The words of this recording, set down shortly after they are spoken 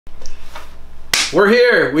We're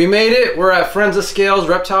here. We made it. We're at Friends of Scales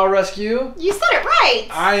Reptile Rescue. You said it right.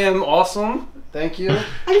 I am awesome. Thank you.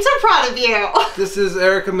 I'm so proud of you. This is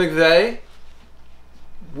Erica McVeigh.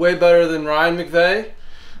 Way better than Ryan McVeigh.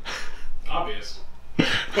 Obvious.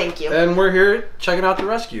 Thank you. And we're here checking out the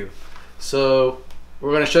rescue. So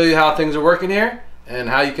we're going to show you how things are working here and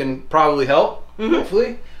how you can probably help,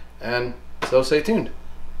 hopefully. And so stay tuned.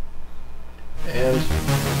 And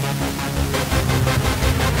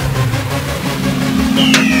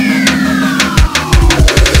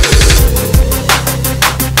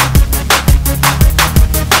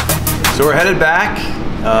so we're headed back.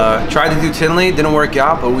 Tried to do Tinley, didn't work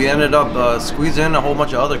out, but we ended up squeezing in a whole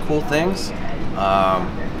bunch of other cool things. You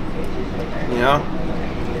know,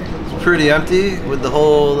 it's pretty empty with the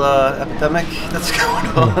whole epidemic that's going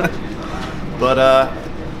on. But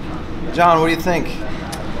John, what do you think?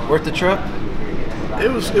 Worth the trip?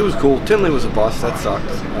 It was cool. Tinley was a bust. That sucked.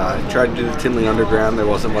 Tried to do the Tinley Underground. There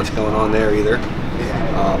wasn't much going on there either.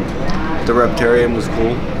 The Reptarium was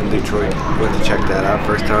cool in Detroit. Went to check that out.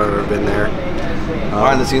 First time I've ever been there.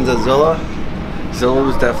 Behind the scenes at Zilla? Zilla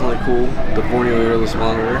was definitely cool. The Borneo Earless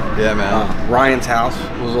Monitor. Yeah, man. Ryan's house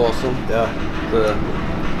was awesome. Yeah. The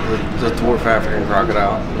dwarf African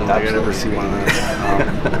crocodile. I don't think I'd ever see one of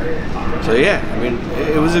those. So yeah, I mean,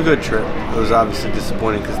 it was a good trip. It was obviously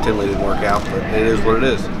disappointing because Tinley didn't work out, but it is what it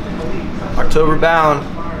is. October bound.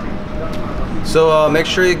 So make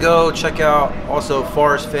sure you go check out also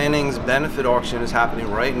Forrest Fanning's benefit auction is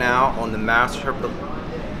happening right now on the Mass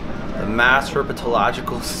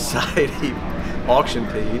Herpetological Society auction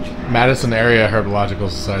page. Madison Area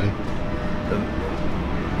Herpetological Society.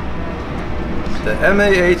 The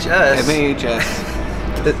MAHS. MAHS.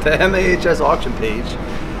 the MAHS auction page.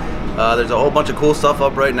 There's a whole bunch of cool stuff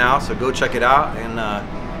up right now, so go check it out and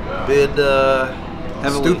bid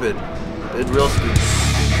stupid. Bid real stupid.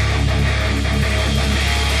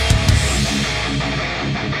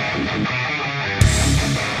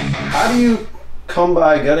 How do you come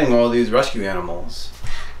by getting all these rescue animals?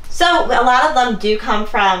 So a lot of them do come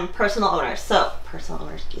from personal owners.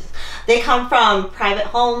 Jesus. They come from private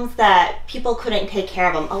homes that people couldn't take care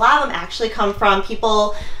of them. A lot of them actually come from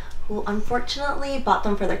people who unfortunately bought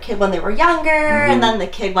them for their kid when they were younger, and then the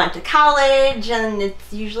kid went to college, and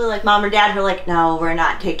it's usually like mom or dad who are like, no, we're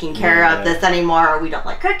not taking care of this anymore, or we don't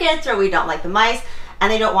like crickets, or we don't like the mice, and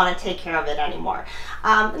they don't want to take care of it anymore.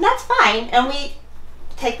 And that's fine, and we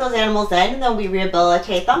take those animals in and then we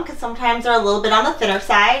rehabilitate them because sometimes they're a little bit on the thinner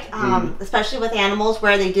side, especially with animals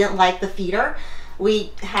where they didn't like the feeder.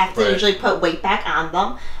 We have to usually put weight back on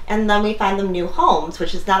them, and then we find them new homes,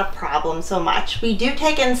 which is not a problem so much. We do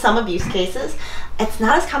take in some abuse cases. It's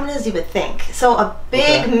not as common as you would think. So a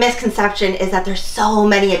big misconception is that there's so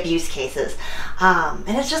many abuse cases, and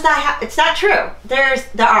it's just not. It's not true. There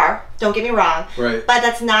are. Don't get me wrong. Right. But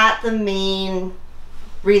that's not the main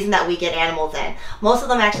reason that we get animals in. Most of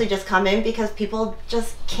them actually just come in because people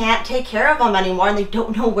just can't take care of them anymore and they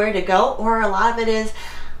don't know where to go, or a lot of it is,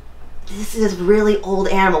 this is a really old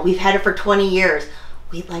animal. We've had it for 20 years.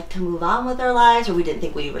 We'd like to move on with our lives, or we didn't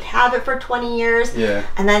think we would have it for 20 years. Yeah.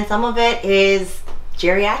 And then some of it is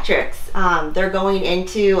geriatrics. They're going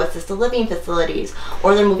into assisted living facilities,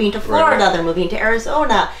 or they're moving to Florida, they're moving to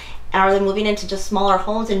Arizona, or they're moving into just smaller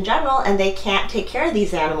homes in general, and they can't take care of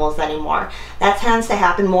these animals anymore. That tends to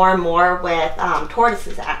happen more and more with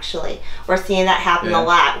tortoises, actually. We're seeing that happen a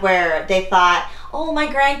lot, where they thought, oh, my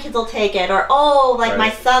grandkids will take it, or oh, like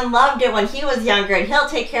my son loved it when he was younger and he'll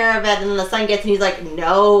take care of it, and then the son gets it and he's like,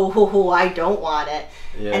 no, I don't want it.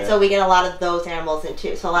 And so we get a lot of those animals in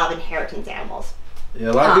too, so a lot of inheritance animals.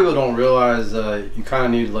 Yeah, a lot of people don't realize you kind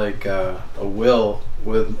of need like a will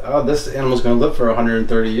with, oh, this animal's going to live for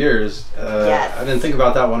 130 years. I didn't think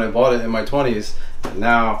about that when I bought it in my 20s. And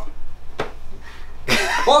now...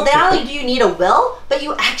 Well, not only do you need a will, but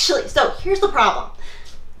you actually... So here's the problem.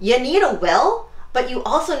 You need a will, but you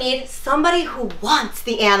also need somebody who wants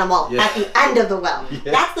the animal at the end of the will.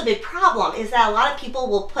 That's the big problem, is that a lot of people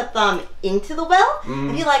will put them into the will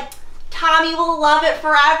and be like, Tommy will love it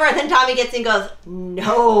forever. And then Tommy gets in and goes,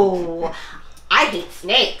 no, I hate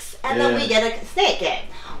snakes. And then we get a snake in.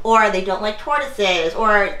 Or they don't like tortoises,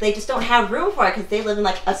 or they just don't have room for it because they live in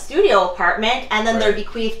like a studio apartment, and then they're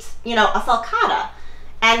bequeathed, you know, a sulcata.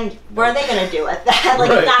 And what are they going to do with that?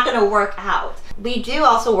 Like, it's not going to work out. We do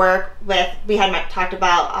also work with, we had talked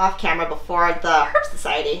about off camera before, the Herp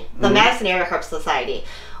Society, the Madison Area Herp Society.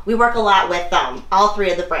 We work a lot with them, all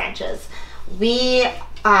three of the branches. They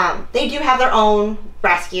do have their own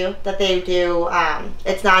rescue that they do.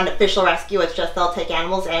 It's not an official rescue, it's just they'll take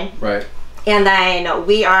animals in. And then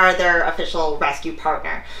we are their official rescue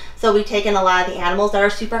partner. So we take in a lot of the animals that are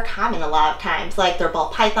super common a lot of times, like their ball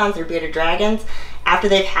pythons or bearded dragons. After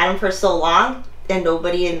they've had them for so long, and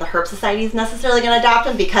nobody in the herp society is necessarily going to adopt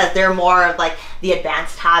them because they're more of like the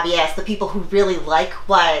advanced hobbyists, the people who really like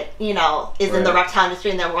what, you know, is in the reptile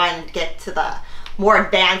industry, and they're wanting to get to the more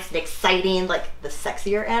advanced and exciting, like the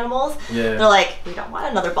sexier animals. They're like, we don't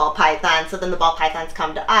want another ball python. So then the ball pythons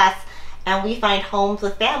come to us, and we find homes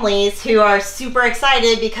with families who are super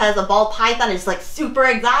excited because a ball python is like super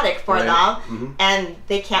exotic for them, and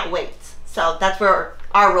they can't wait. So that's where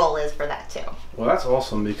our role is for that too. Well, that's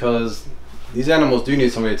awesome, because these animals do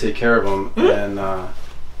need somebody to take care of them, and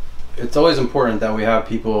it's always important that we have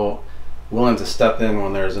people willing to step in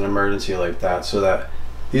when there's an emergency like that, so that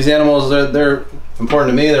these animals, they're important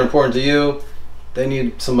to me, they're important to you. They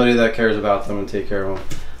need somebody that cares about them and take care of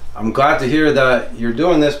them. I'm glad to hear that you're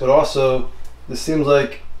doing this, but also this seems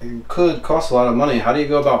like it could cost a lot of money. How do you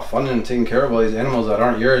go about funding and taking care of all these animals that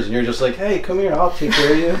aren't yours, and you're just like, hey, come here, I'll take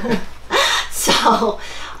care of you? So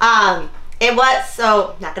it was,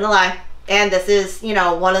 so not gonna lie, and this is, you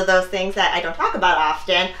know, one of those things that I don't talk about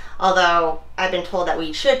often, although I've been told that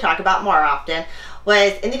we should talk about more often,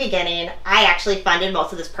 was in the beginning, I actually funded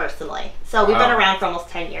most of this personally. So we've been around for almost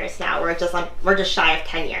 10 years now. We're just shy of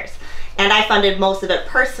 10 years. And I funded most of it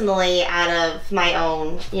personally out of my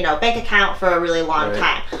own, you know, bank account for a really long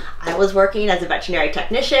time. I was working as a veterinary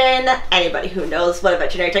technician. Anybody who knows what a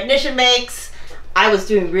veterinary technician makes, I was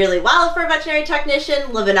doing really well for a veterinary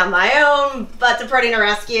technician, living on my own, but supporting a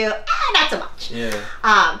rescue, not so much. So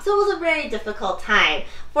it was a very difficult time.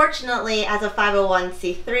 Fortunately, as a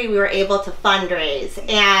 501c3, we were able to fundraise.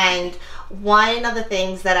 And one of the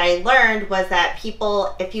things that I learned was that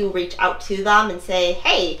people, if you reach out to them and say,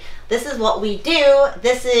 hey, this is what we do,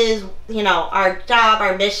 this is, you know, our job,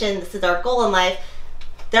 our mission, this is our goal in life,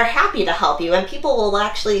 they're happy to help you, and people will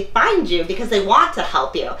actually find you because they want to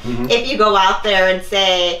help you. If you go out there and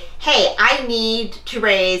say, hey, I need to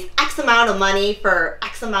raise X amount of money for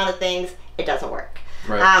X amount of things, it doesn't work.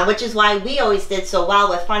 Which is why we always did so well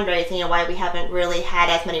with fundraising, and why we haven't really had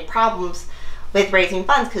as many problems with raising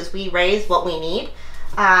funds, because we raise what we need.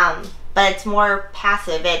 But it's more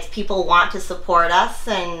passive. It's people want to support us,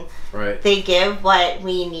 and they give what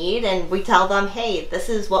we need, and we tell them, hey, this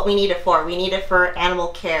is what we need it for. We need it for animal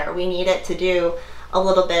care. We need it to do a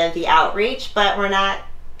little bit of the outreach, but we're not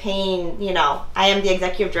paying, you know, I am the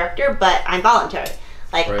executive director, but I'm voluntary.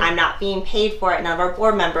 Like, I'm not being paid for it. None of our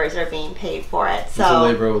board members are being paid for it. So it's a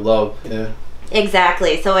labor of love.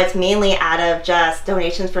 Exactly. So it's mainly out of just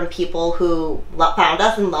donations from people who found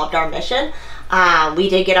us and loved our mission. We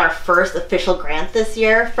did get our first official grant this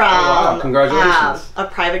year from congratulations. A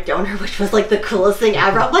private donor, which was like the coolest thing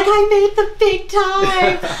ever. I'm like, I made the big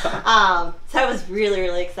time. So I was really,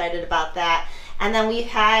 really excited about that. And then we've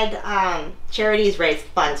had charities raise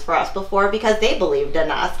funds for us before because they believed in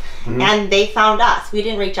us, and they found us. We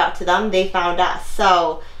didn't reach out to them, they found us.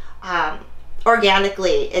 So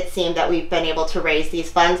organically, it seemed that we've been able to raise these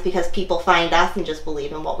funds because people find us and just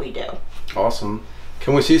believe in what we do. Awesome.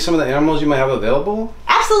 Can we see some of the animals you might have available?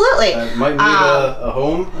 Absolutely. Might need a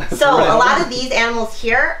home. So a lot of these animals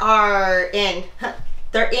here are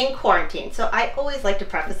they're in quarantine. So I always like to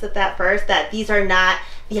preface it that first, that these are not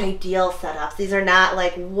the ideal setups. These are not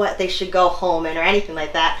like what they should go home in or anything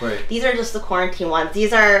like that. These are just the quarantine ones.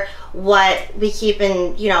 These are what we keep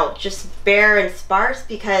in, you know, just bare and sparse,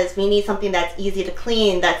 because we need something that's easy to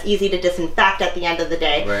clean, that's easy to disinfect at the end of the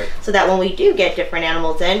day. So that when we do get different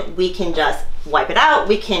animals in, we can just wipe it out,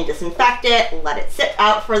 we can disinfect it, let it sit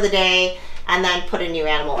out for the day, and then put a new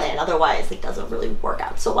animal in. Otherwise, it doesn't really work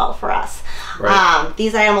out so well for us.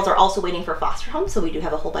 These animals are also waiting for foster homes, so we do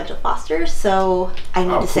have a whole bunch of fosters, so I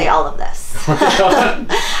need to say all of this.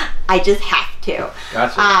 I just have to.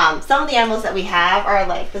 Gotcha. Some of the animals that we have are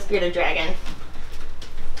like this bearded dragon.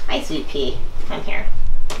 Hi, sweet pea. Come here.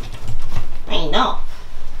 I know.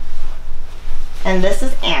 And this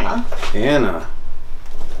is Anna. Anna.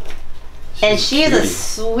 And she is a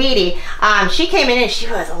sweetie. She came in and she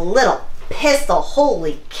was a little pistol.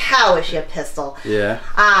 Holy cow, is she a pistol?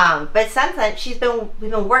 But since then,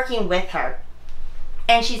 we've been working with her,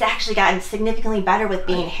 and she's actually gotten significantly better with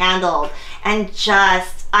being handled and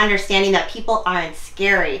just understanding that people aren't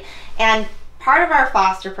scary. And part of our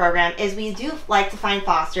foster program is we do like to find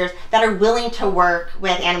fosters that are willing to work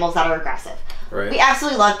with animals that are aggressive. We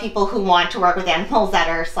absolutely love people who want to work with animals that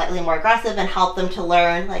are slightly more aggressive and help them to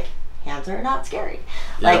learn, like, hands are not scary.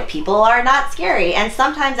 Like, people are not scary. And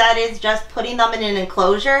sometimes that is just putting them in an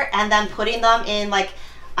enclosure and then putting them in like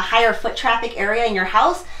a higher foot traffic area in your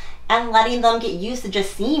house and letting them get used to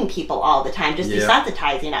just seeing people all the time, just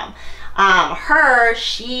desensitizing them.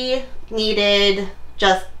 She needed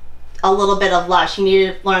just a little bit of love. She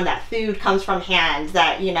needed to learn that food comes from hands,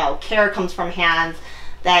 that, you know, care comes from hands,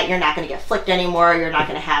 that you're not going to get flicked anymore, you're not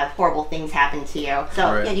going to have horrible things happen to you.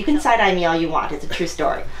 So Right. yeah, you can side-eye me all you want, it's a true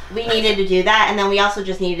story. We needed to do that, and then we also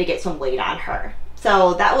just needed to get some weight on her.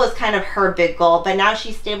 So that was kind of her big goal, but now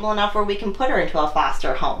she's stable enough where we can put her into a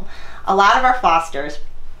foster home. A lot of our fosters...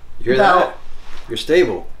 You hear that? You're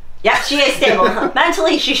stable. Yeah, she is stable.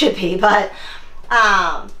 Mentally, she should be, but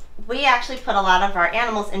we actually put a lot of our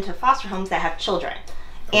animals into foster homes that have children.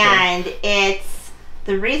 Okay. And it's,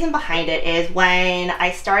 the reason behind it is when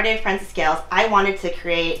I started Friends of Scales, I wanted to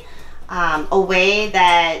create a way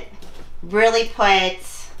that really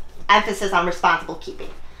puts emphasis on responsible keeping.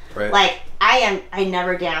 Right. Like, I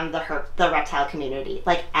never damn the reptile community,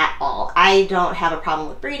 like, at all. I don't have a problem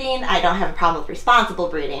with breeding. I don't have a problem with responsible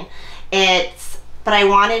breeding. But I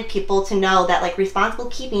wanted people to know that, like, responsible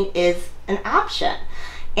keeping is an option.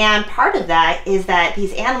 And part of that is that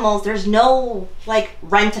these animals, there's no, like,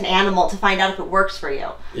 rent an animal to find out if it works for you.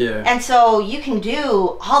 Yeah. And so you can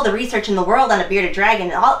do all the research in the world on a bearded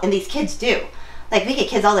dragon, and these kids do. Like, we get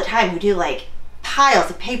kids all the time who do, like, piles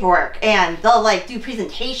of paperwork, and they'll, like, do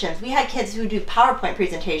presentations. We had kids who do PowerPoint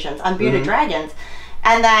presentations on bearded dragons,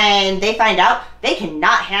 and then they find out they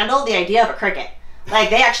cannot handle the idea of a cricket.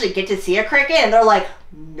 Like, they actually get to see a cricket, and they're like,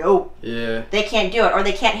 nope. Yeah. They can't do it, or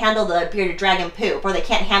they can't handle the bearded dragon poop, or they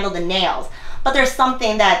can't handle the nails. But there's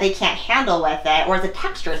something that they can't handle with it, or it's a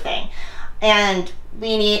texture thing. And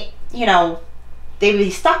we need, you know, they'd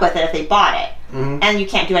be stuck with it if they bought it, and you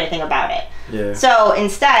can't do anything about it. Yeah. So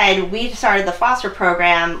instead, we started the foster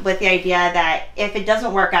program with the idea that if it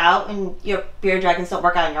doesn't work out and your bearded dragons don't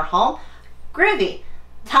work out in your home, groovy.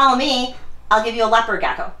 Tell me, I'll give you a leopard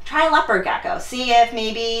gecko. Try a leopard gecko. See if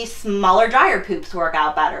maybe smaller, drier poops work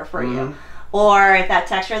out better for you. Or if that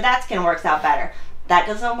texture of that skin works out better. That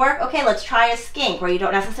doesn't work? Okay, let's try a skink where you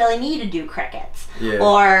don't necessarily need to do crickets. Yeah.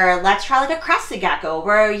 Or let's try like a crested gecko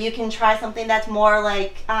where you can try something that's more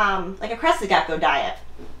like a crested gecko diet.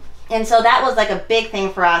 And so that was like a big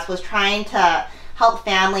thing for us, was trying to help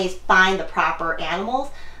families find the proper animals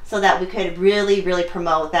so that we could really, really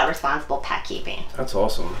promote that responsible pet keeping. That's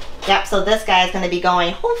awesome. Yep, so this guy is going to be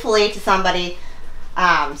going, hopefully, to somebody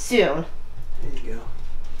soon. There you go.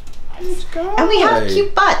 Nice guy. And we have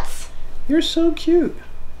cute butts. You're so cute.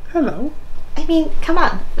 Hello. I mean, come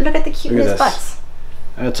on. Look at the cuteness this. butts.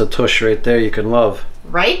 That's a tush right there you can love.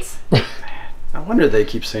 Right? I wonder they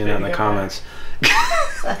keep saying that in the comments.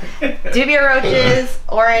 Dubia roaches,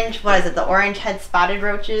 orange, what is it? The orange head spotted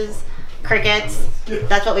roaches, crickets.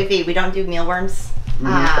 That's what we feed. We don't do mealworms.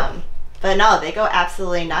 But no, they go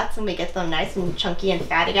absolutely nuts, and we get them nice and chunky and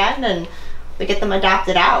fat again, and we get them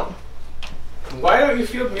adopted out. Why don't you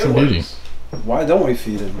feed mealworms? Why don't we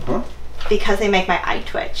feed them, huh? Because they make my eye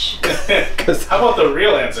twitch. How about the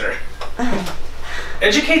real answer?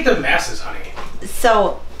 Educate the masses, honey.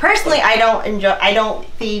 So personally, I don't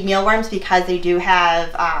feed mealworms because they do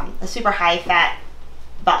have a super high fat,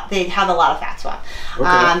 but they have a lot of fat to them.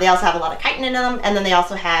 Okay. They also have a lot of chitin in them, and then they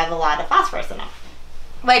also have a lot of phosphorus in them,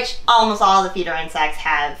 which almost all the feeder insects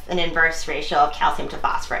have an inverse ratio of calcium to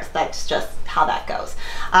phosphorus. That's just how that goes.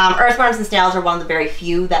 Earthworms and snails are one of the very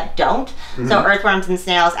few that don't. So earthworms and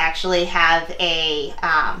snails actually have a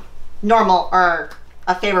normal or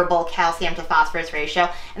a favorable calcium to phosphorus ratio,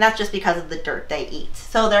 and that's just because of the dirt they eat.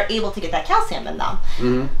 So they're able to get that calcium in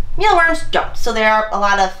them. Mealworms don't. So there are a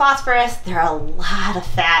lot of phosphorus, there are a lot of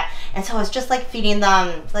fat, and so it's just like feeding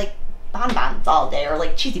them like bonbons all day, or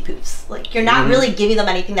like cheesy poofs. Like, you're not really giving them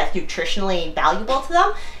anything that's nutritionally valuable to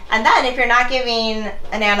them. And then if you're not giving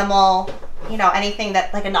an animal, you know, anything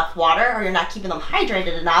that, like, enough water, or you're not keeping them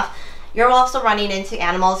hydrated enough, you're also running into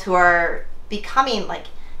animals who are becoming like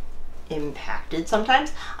impacted sometimes,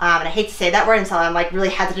 and I hate to say that word, and so I'm like really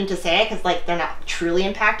hesitant to say it because like they're not truly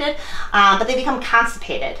impacted, but they become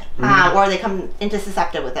constipated, or they come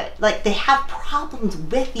intussusceptive with it. Like, they have problems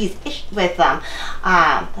with these with them.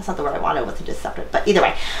 That's not the word I wanted with intussusceptive, but either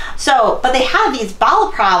way. So, but they have these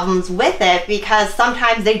bowel problems with it because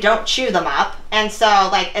sometimes they don't chew them up, and so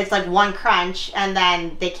like it's like one crunch and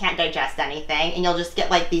then they can't digest anything, and you'll just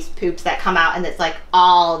get like these poops that come out, and it's like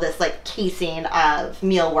all this like casing of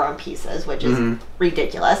mealworm pieces, which is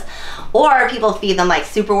ridiculous. Or people feed them like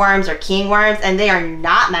superworms or king worms, and they are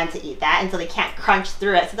not meant to eat that, and so they can't crunch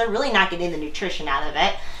through it, so they're really not getting the nutrition out of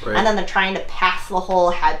it. Right. And then they're trying to pass the whole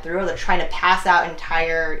head through, or they're trying to pass out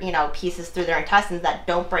entire, you know, pieces through their intestines that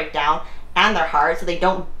don't break down, and they're hard, so they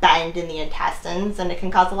don't bend in the intestines, and it can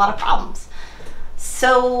cause a lot of problems.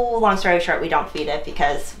 So long story short, we don't feed it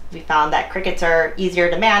because we found that crickets are easier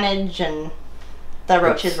to manage, and the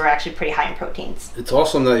roaches were actually pretty high in proteins. It's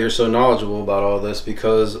awesome that you're so knowledgeable about all this,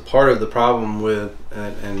 because part of the problem with,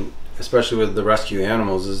 and especially with the rescue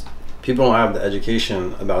animals, is people don't have the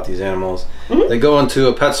education about these animals. They go into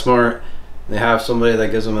a PetSmart, they have somebody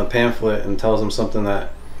that gives them a pamphlet and tells them something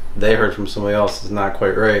that they heard from somebody else is not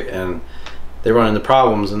quite right, and they run into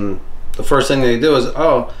problems. And the first thing they do is,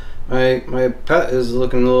 oh, my pet is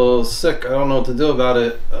looking a little sick, I don't know what to do about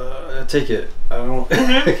it, take it. I don't.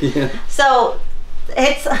 Yeah. So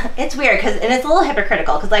it's weird, and it's a little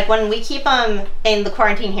hypocritical, because like when we keep them in the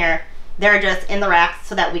quarantine here, they're just in the racks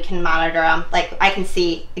so that we can monitor them. Like I can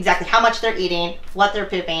see exactly how much they're eating, what they're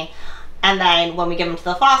pooping, and then when we give them to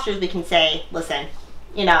the fosters, we can say, listen,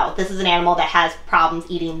 you know, this is an animal that has problems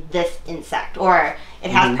eating this insect, or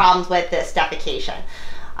it has problems with this defecation.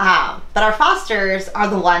 But our fosters are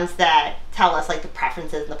the ones that tell us like the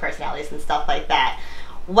preferences and the personalities and stuff like that.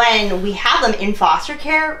 When we have them in foster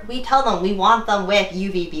care, we tell them we want them with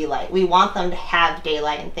UVB light. We want them to have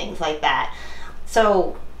daylight and things like that.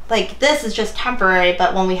 So like this is just temporary,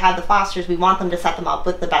 but when we have the fosters, we want them to set them up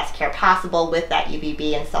with the best care possible with that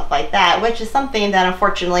UVB and stuff like that, which is something that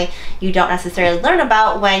unfortunately you don't necessarily learn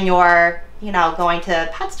about when you're, you know, going to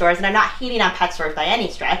pet stores. And I'm not hating on pet stores by any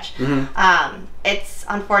stretch. It's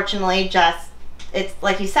unfortunately just, it's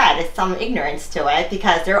like you said, it's some ignorance to it,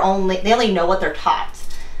 because they only know what they're taught.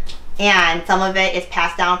 And some of it is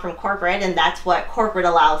passed down from corporate, and that's what corporate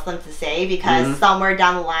allows them to say, because somewhere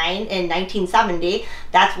down the line in 1970,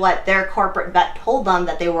 that's what their corporate vet told them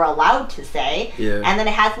that they were allowed to say. And then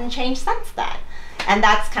it hasn't changed since then. And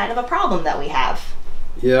that's kind of a problem that we have.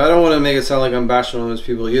 Yeah, I don't want to make it sound like I'm bashing on those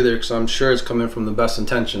people either, because I'm sure it's coming from the best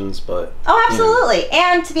intentions, but... Oh, absolutely. You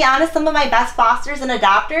know. And to be honest, some of my best fosters and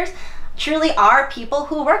adopters truly are people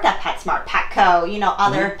who work at PetSmart, Petco, you know,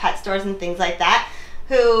 other pet stores and things like that,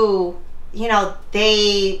 who, you know,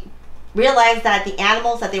 they realized that the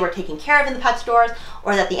animals that they were taking care of in the pet stores,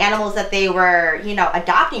 or that the animals that they were, you know,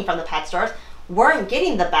 adopting from the pet stores, weren't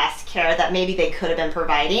getting the best care that maybe they could have been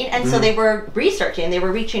providing. And so they were researching, they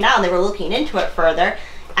were reaching out, and they were looking into it further.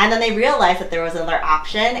 And then they realized that there was another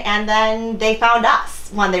option, and then they found us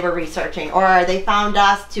when they were researching, or they found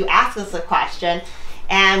us to ask us a question,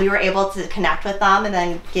 and we were able to connect with them and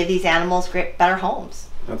then give these animals better homes.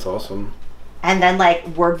 That's awesome. And then like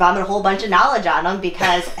word vomit a whole bunch of knowledge on them,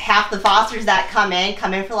 because half the fosters that come in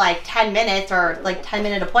for like 10 minutes or like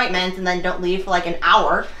 10-minute appointments, and then don't leave for like an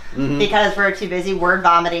hour because we're too busy word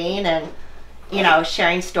vomiting and, you know,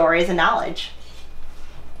 sharing stories and knowledge.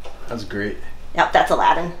 That's great. Yep, that's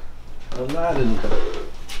Aladdin. Aladdin.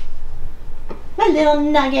 My little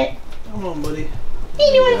nugget. Come on, buddy.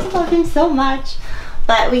 He knew I love him so much.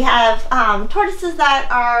 But we have tortoises that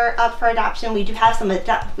are up for adoption. We do have some,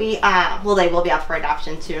 well, they will be up for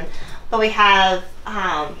adoption soon. But we have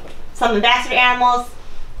some ambassador animals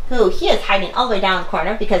who he is hiding all the way down the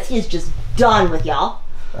corner because he's just done with y'all.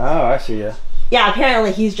 Oh, I see ya. Yeah,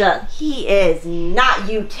 apparently he is not.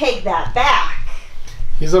 You take that back.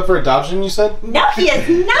 He's up for adoption, you said? No, he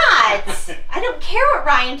is not. I don't care what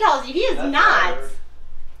Ryan tells you. He is not.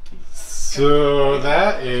 So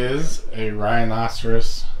that is a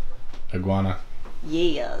rhinoceros iguana.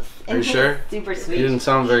 Yes. Are you sure? Super sweet. You didn't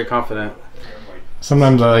sound very confident.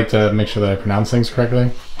 Sometimes I like to make sure that I pronounce things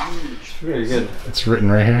correctly. It's very good. It's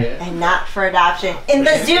written right here. And not for adoption. In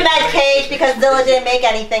the zoo med cage, because Zilla didn't make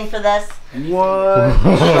anything for this. What?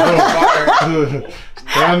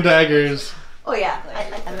 Brown daggers. Oh yeah.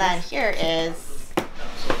 And then here is,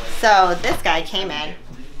 so this guy came in.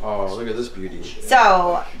 Oh, look at this beauty.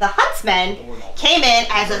 So the huntsman came in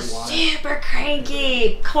as a super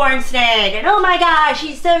cranky corn snake, and oh my gosh,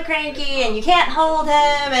 he's so cranky, and you can't hold him,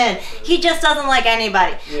 and he just doesn't like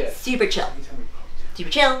anybody. Yeah. Super chill,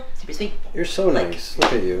 super sweet. You're so nice.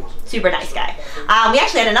 Look at you. Super nice guy. We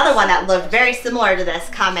actually had another one that looked very similar to this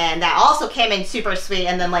come in that also came in super sweet,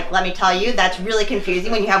 and then like let me tell you, that's really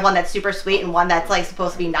confusing when you have one that's super sweet and one that's like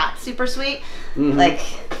supposed to be not super sweet. Like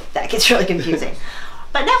that gets really confusing.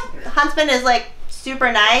 But no, the huntsman is like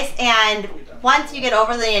super nice, and once you get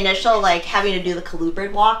over the initial like having to do the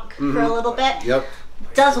colubrid walk for a little bit,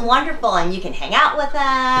 does wonderful, and you can hang out with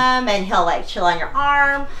him, and he'll like chill on your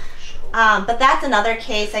arm. But that's another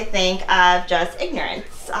case, I think, of just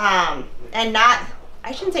ignorance, and not,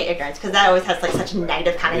 I shouldn't say ignorance, because that always has like such a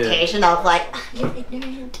negative connotation of like, you're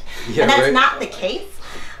ignorant, and that's not the case.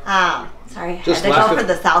 Sorry, I had to go for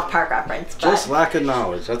the South Park reference. But just lack of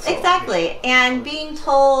knowledge, that's all. Exactly, and being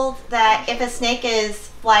told that if a snake is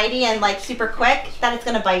flighty and like super quick, that it's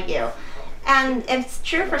gonna bite you. And it's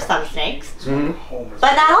true for some snakes,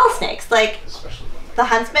 but not all snakes. Like the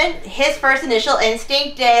huntsman, his first initial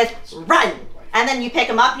instinct is run, and then you pick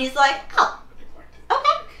him up and he's like, oh,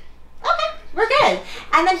 we're good.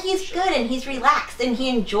 And then he's good and he's relaxed and he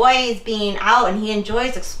enjoys being out and he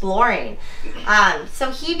enjoys exploring.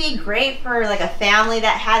 So he'd be great for like a family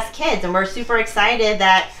that has kids, and we're super excited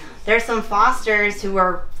that there's some fosters who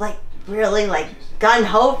are like really like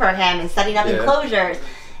gun-ho for him and setting up enclosures.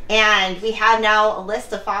 And we have now a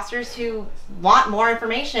list of fosters who want more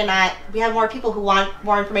information. We have more people who want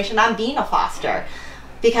more information on being a foster,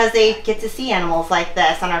 because they get to see animals like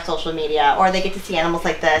this on our social media, or they get to see animals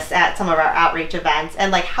like this at some of our outreach events,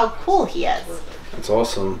 and like how cool he is. That's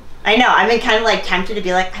awesome. I know. I've been kind of like tempted to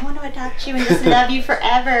be like, I want to adopt you and just love you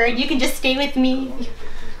forever, and you can just stay with me.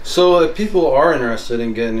 So if people are interested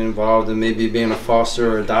in getting involved in maybe being a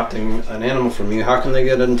foster or adopting an animal from you, how can they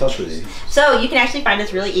get in touch with you? So you can actually find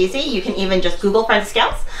us really easy. You can even just Google Friends of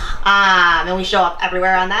Scouts, and we show up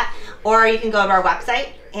everywhere on that. Or you can go to our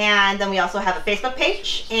website, and then we also have a Facebook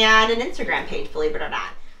page and an Instagram page, believe it or not.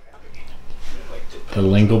 The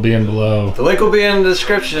link will be in below. The link will be in the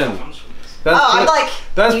description. I'm like...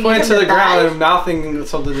 Ben's pointing to the ground and mouthing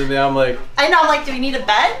something to me. I'm like... I know, I'm like, do we need a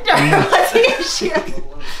bed? Or what's the issue?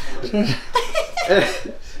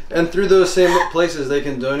 And through those same places, they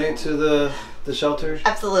can donate to the shelter?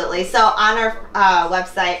 Absolutely. So on our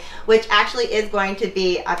website, which actually is going to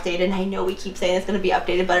be updated, and I know we keep saying it's going to be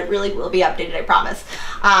updated, but it really will be updated, I promise.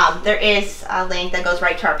 There is a link that goes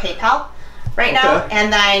right to our PayPal right now,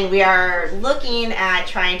 and then we are looking at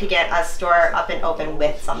trying to get a store up and open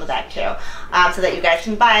with some of that too, so that you guys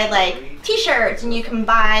can buy like t-shirts, and you can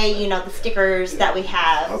buy, you know, the stickers that we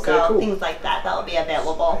have, things like that will be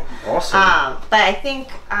available. Awesome. But I think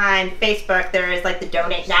on Facebook there is like the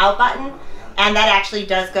Donate Now button, and that actually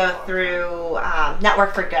does go through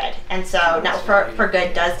Network for Good, and so Network for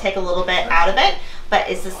Good does take a little bit out of it, but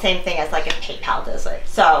it's the same thing as like if PayPal does it.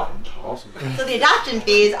 So, awesome. So the adoption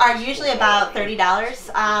fees are usually about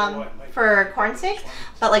 $30 for corn snakes,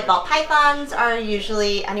 but like ball pythons are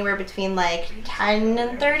usually anywhere between like 10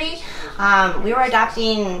 and 30. We were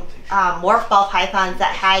adopting morph ball pythons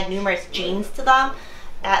that had numerous genes to them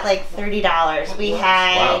at like $30. We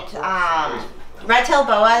had red-tailed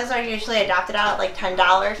boas are usually adopted out at like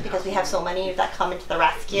 $10 because we have so many that come into the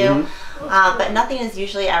rescue. But nothing is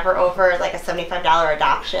usually ever over like a $75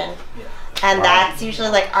 adoption. And that's usually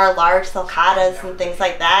like our large sulcatas and things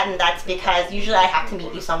like that. And that's because usually I have to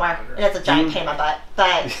meet you somewhere. And it's a giant pain in my butt.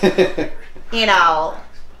 But, you know,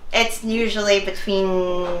 it's usually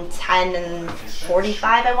between 10 and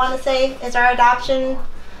 45, I want to say, is our adoption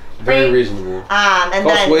Very rate. reasonable. And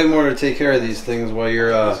Costs then way more to take care of these things while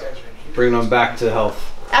you're bringing them back to health.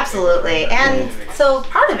 Absolutely. And so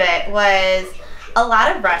part of it was a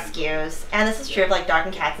lot of rescues, and this is true of like dog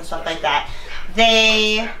and cats and stuff like that,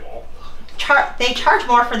 they charge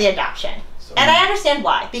more for the adoption. And I understand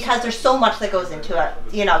why, because there's so much that goes into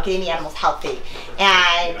it, you know, getting the animals healthy,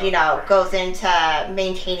 and, you know, goes into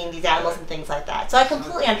maintaining these animals and things like that. So I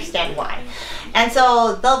completely understand why. And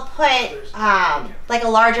so they'll put like a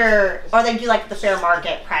larger, or they do like the fair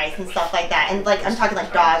market price and stuff like that. And like I'm talking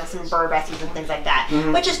like dogs and bird rescues and things like that,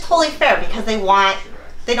 which is totally fair because they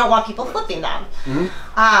don't want people flipping them.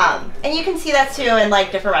 And you can see that too in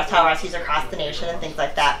like different reptile rescues across the nation and things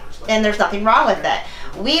like that. And there's nothing wrong with it.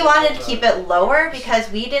 We wanted to keep it lower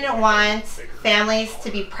because we didn't want families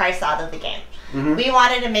to be priced out of the game. We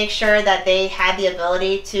wanted to make sure that they had the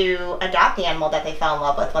ability to adopt the animal that they fell in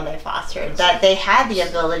love with when they fostered, that they had the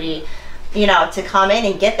ability, you know, to come in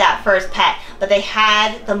and get that first pet, but they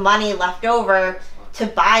had the money left over to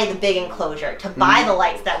buy the big enclosure, to buy the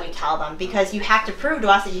lights that we tell them, because you have to prove to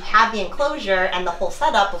us that you have the enclosure and the whole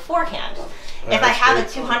setup beforehand. If I have a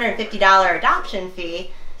 $250 adoption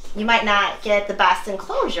fee, you might not get the best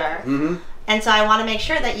enclosure. And so I want to make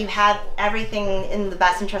sure that you have everything in the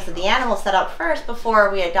best interest of the animal set up first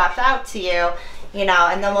before we adopt out to you, you know,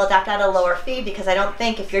 and then we'll adopt out a lower fee, because I don't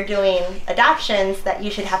think if you're doing adoptions that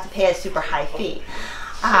you should have to pay a super high fee.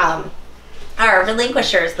 Our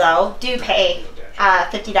relinquishers, though, do pay a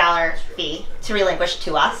 $50 fee to relinquish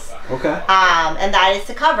to us. And that is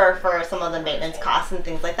to cover for some of the maintenance costs and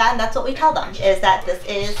things like that. And that's what we tell them, is that this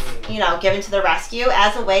is, you know, given to the rescue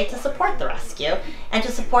as a way to support the rescue and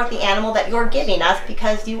to support the animal that you're giving us,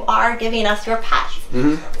 because you are giving us your pets.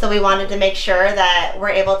 So we wanted to make sure that we're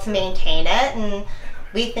able to maintain it, and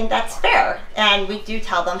we think that's fair. And we do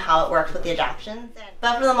tell them how it works with the adoptions.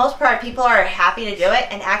 But for the most part, people are happy to do it.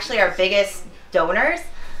 And actually our biggest donors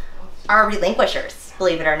are relinquishers,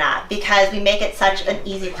 believe it or not, because we make it such an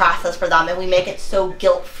easy process for them, and we make it so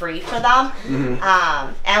guilt-free for them.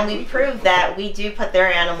 And we prove that we do put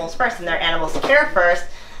their animals first and their animals' care first,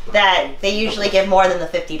 that they usually give more than the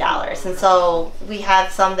 $50. And so we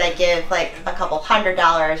have some that give like a couple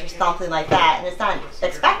 $100 or something like that. And it's not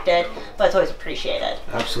expected, but it's always appreciated.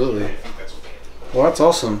 Absolutely. Well, that's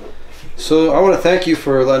awesome. So I want to thank you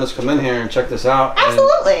for letting us come in here and check this out.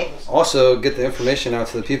 Absolutely. And also get the information out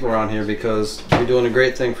to the people around here because you're doing a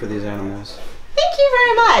great thing for these animals. Thank you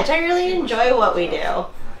very much. I really enjoy what we do.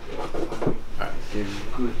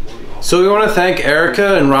 So we want to thank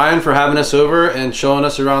Erica and Ryan for having us over and showing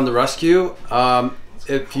us around the rescue.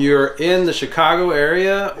 If you're in the Chicago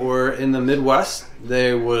area or in the Midwest,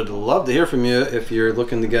 they would love to hear from you if you're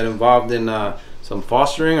looking to get involved in some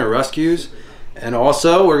fostering or rescues. And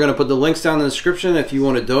also, we're going to put the links down in the description if you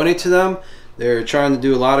want to donate to them. They're trying to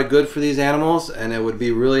do a lot of good for these animals, and it would be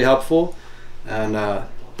really helpful. And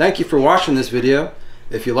thank you for watching this video.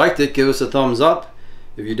 If you liked it, give us a thumbs up.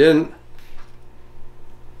 If you didn't,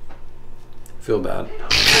 feel bad.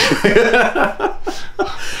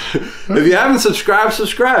 If you haven't subscribed,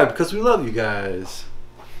 subscribe because we love you guys.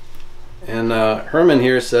 And Herman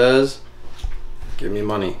here says, give me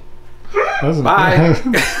money. Bye.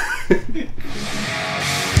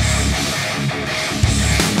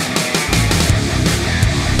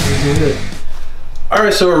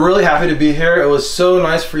 Alright, so we're really happy to be here. It was so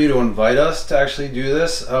nice for you to invite us to actually do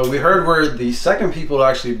this. We heard we're the second people to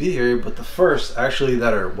actually be here, but the first actually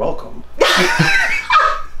that are welcome.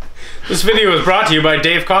 This video was brought to you by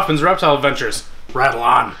Dave Kaufman's Reptile Adventures. Rattle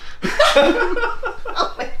on.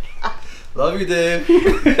 Oh my God. Love you, Dave.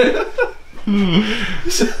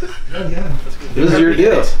 This is your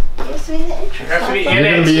deal. Supposed to be the intro. You have to be You're in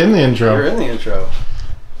gonna it. be in the intro. You're in the intro.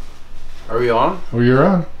 Are we on? Oh, you're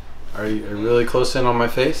on. Are you really close in on my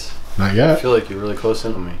face? Not I yet. feel like you're really close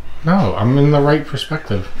in on me. No, I'm in the right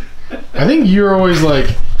perspective. I think you're always like,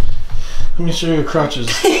 let me show you your crotches.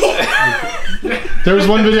 There was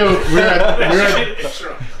one video we were at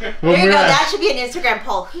There you go. That should be an Instagram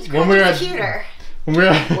poll. Who's cuter? when we were at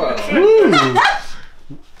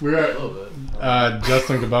we were at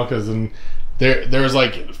Justin Kabelka's, and there was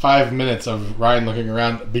like 5 minutes of Ryan looking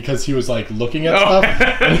around because he was like looking at stuff.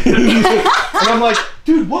 And I'm like,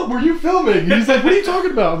 dude, what were you filming? And he's like, what are you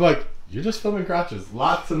talking about? I'm like, you're just filming crotches.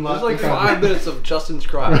 Lots and lots. There's like of 5 minutes of Justin's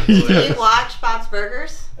crotch. Yeah. Do you watch Bob's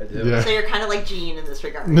Burgers? I do. Yeah. So you're kind of like Gene in this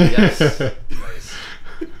regard. Yes. Nice.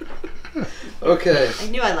 Okay. I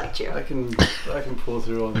knew I liked you. I can pull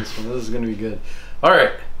through on this one. This is gonna be good. All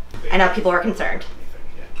right. I know people were concerned.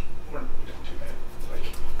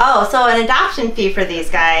 Oh, so an adoption fee for these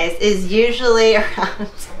guys is usually around.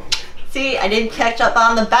 See, I didn't catch up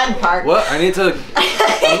on the bend part. What? I need to.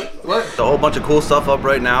 What? A whole bunch of cool stuff up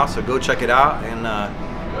right now, so go check it out and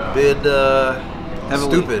bid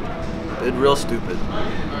stupid. Bid real stupid.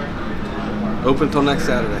 Open till next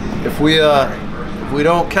Saturday. If we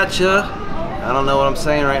don't catch you, I don't know what I'm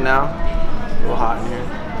saying right now. It's a little hot in here.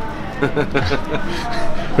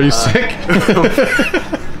 Are you sick?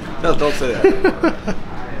 No, don't say that.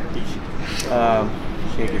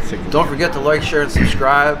 Can't get sick. Don't forget to like, share, and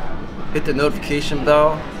subscribe. Hit the notification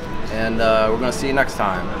bell, and we're gonna see you next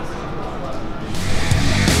time.